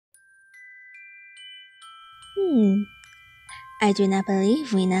Hmm, I do not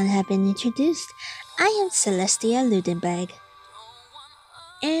believe we now have been introduced. I am Celestia Ludenberg.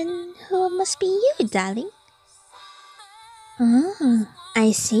 And who must be you, darling? Ah,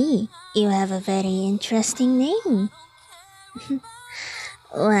 I see. You have a very interesting name.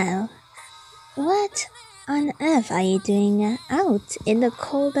 Well, what on earth are you doing out in the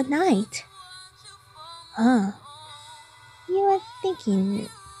cold night? Oh, you are thinking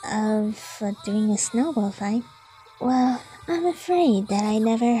of doing a snowball fight? Well, I'm afraid that I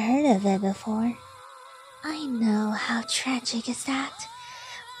never heard of it before. I know, how tragic is that?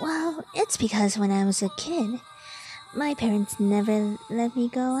 Well, it's because when I was a kid, my parents never let me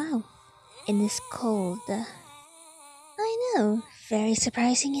go out in this cold. I know, very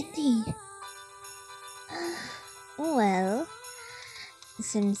surprising indeed. Well,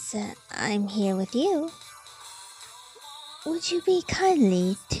 since I'm here with you, would you be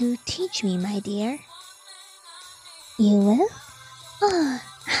kindly to teach me, my dear? You will? Ah,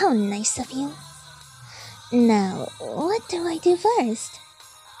 how nice of you. Now, what do I do first?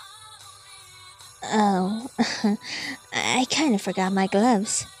 Oh, I kind of forgot my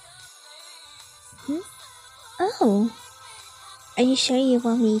gloves. Hmm? Oh, are you sure you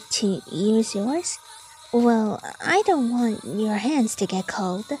want me to use yours? Well, I don't want your hands to get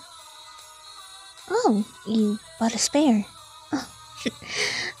cold. Oh, you bought a spare. Oh,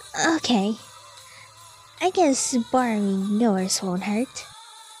 okay. I guess borrowing yours won't hurt.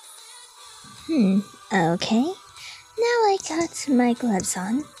 Okay. Now I got my gloves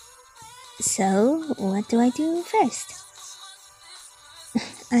on. So, what do I do first?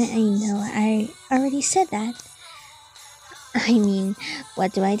 I know, I already said that. I mean,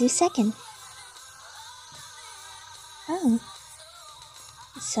 what do I do second? Oh,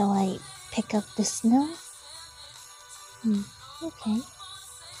 so I pick up the snow? Hmm, okay.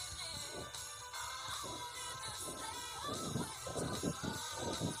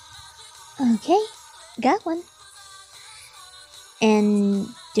 Okay, got one. And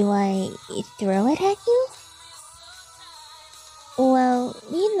do I throw it at you? Well,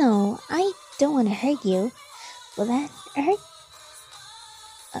 I don't want to hurt you. Will that hurt?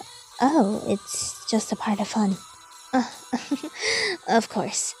 Oh, it's just a part of fun. Uh, of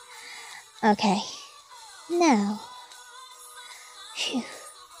course. Okay. Now. Phew.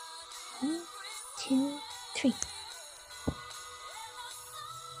 One, two, three.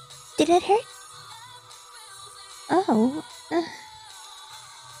 Did it hurt? Oh,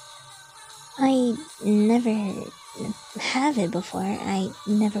 I never have it before. I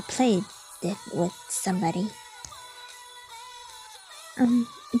never played it with somebody. Um,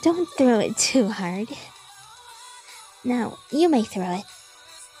 don't throw it too hard. Now, you may throw it.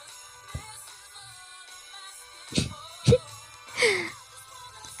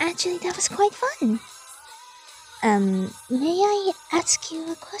 Actually, that was quite fun. May I ask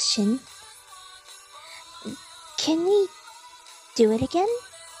you a question? Can we do it again?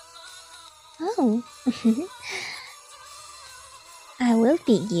 Oh, I will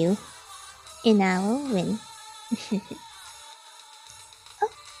beat you, and I will win.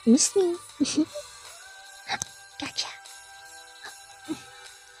 Oh, miss me. Gotcha.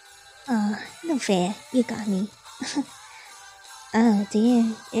 Oh, no fair. You got me. Oh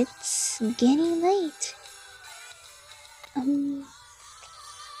dear, it's getting late. Um,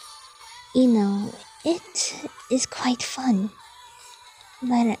 it is quite fun,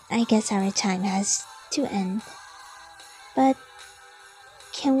 but I guess our time has to end. But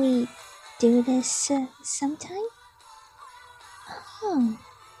can we do this sometime? Oh,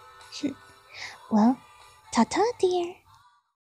 well, ta ta, dear.